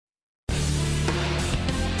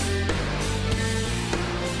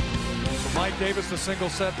Davis the single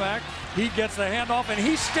setback. He gets the handoff, and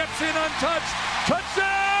he steps in untouched.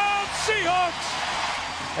 Touchdown,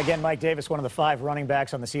 Seahawks! Again, Mike Davis, one of the 5 running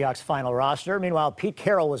backs on the Seahawks final roster. Meanwhile, Pete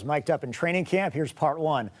Carroll was mic'd up in training camp. Here's part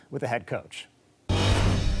 1 with the head coach.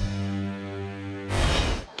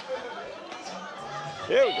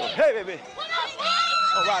 Here we go. Hey, baby.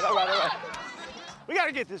 All right. We got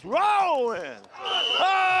to get this rolling.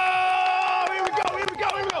 Oh, here we go.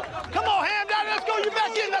 Come on, hand down. Let's go. You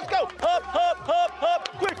back in. Let's go. Up.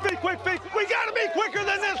 Quick feet. We got to be quicker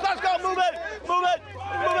than this. Let's go. Move it.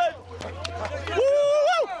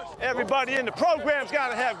 Woo! Everybody in the program's got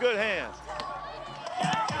to have good hands.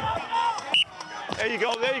 There you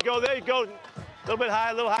go. A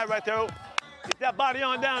little high right there. Get that body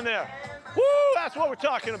on down there. Woo! That's what we're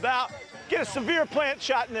talking about. Get a severe plant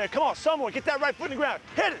shot in there. Come on, someone, get that right foot in the ground.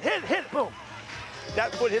 Hit it, boom.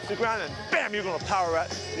 That foot hits the ground and bam, you're gonna power right.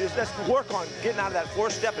 Let's work on getting out of that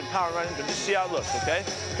 4-step and power right into it. Just see how it looks, okay?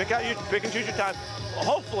 Pick and choose your time. Well,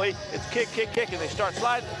 hopefully, it's kick, and they start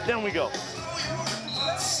sliding, then we go.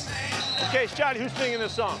 Okay, Scotty, who's singing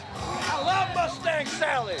this song? I love Mustang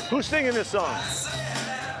Sally. Who's singing this song?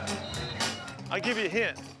 I'll give you a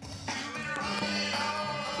hint.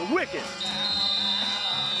 The Wicked.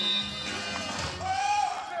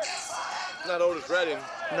 Not Otis Redding.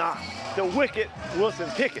 Nah, the Wicked Wilson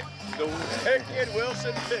Pickett. The Wicked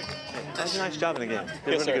Wilson Pickett. That's a nice job in the game.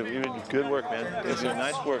 Yes, sir. Good work, man. Yes,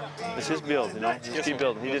 nice work. It's his build, you know. Just keep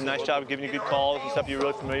building. He did a nice job of giving you good calls and stuff you're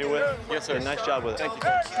really familiar with. Yes, sir. Did a nice job with it. Thank you,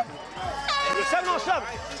 Coach. 7 on 7.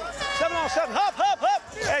 7 on 7. Hop.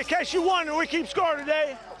 Hey, in case you wonder, we keep scoring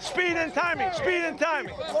today. Speed and timing.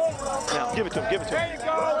 Now, give it to him. There you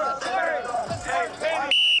go.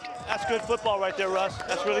 That's good football right there, Russ.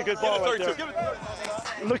 That's really good ball right there.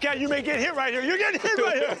 Look out, you may get hit right here. You're getting hit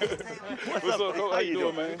right here. What's up, Coach? How you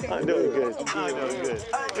doing, man? I'm doing good. Good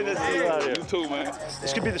to see you out here. You too, man.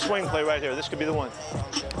 This could be the swing play right here. This could be the one.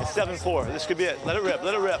 It's 7-4. This could be it. Let it rip.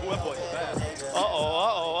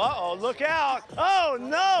 Uh-oh. Look out. Oh,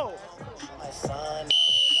 no.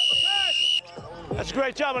 That's a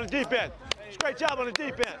great job on the deep end.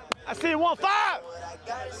 I see you 1-5.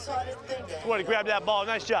 20, grab that ball.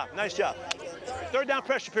 Nice job. 3rd down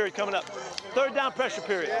pressure period coming up.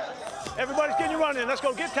 Everybody's getting you running. Let's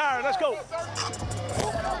go. Get tired. Let's go.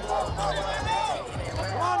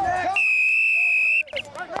 Come on, man.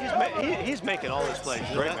 He's making all his plays.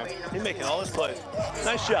 Great, man. He's making all his plays.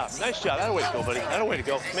 Nice job. That'll way to go, buddy. That'll way to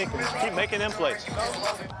go. Keep making them plays.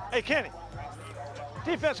 Hey, Kenny.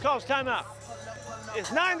 Defense calls timeout. It's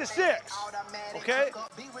 9-6. Okay?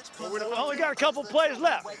 We only got a couple plays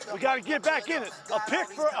left. We got to get back in it. A pick,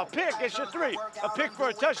 it's your 3. A pick for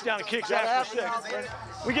a touchdown kicks after 6.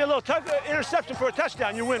 We get a little interception for a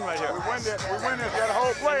touchdown, you win right here. We win this. Got a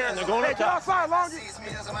whole player. And they're going up top. Outside, Longy.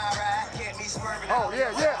 Oh,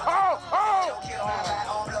 yeah. Oh!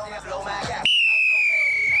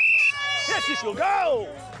 Yes, you should go.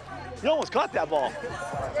 You almost caught that ball.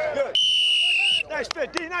 Good. Nice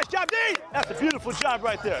fit, D. Nice job, D. That's a beautiful job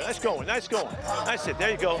right there. Nice going. Nice hit. There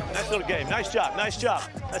you go. Nice little game. Nice job. That's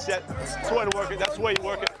it. That's the way to work it. That's the way you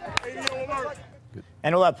work it.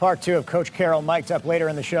 And we'll have part 2 of Coach Carroll mic'd up later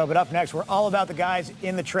in the show. But up next, we're all about the guys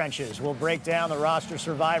in the trenches. We'll break down the roster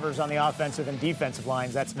survivors on the offensive and defensive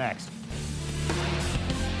lines. That's next.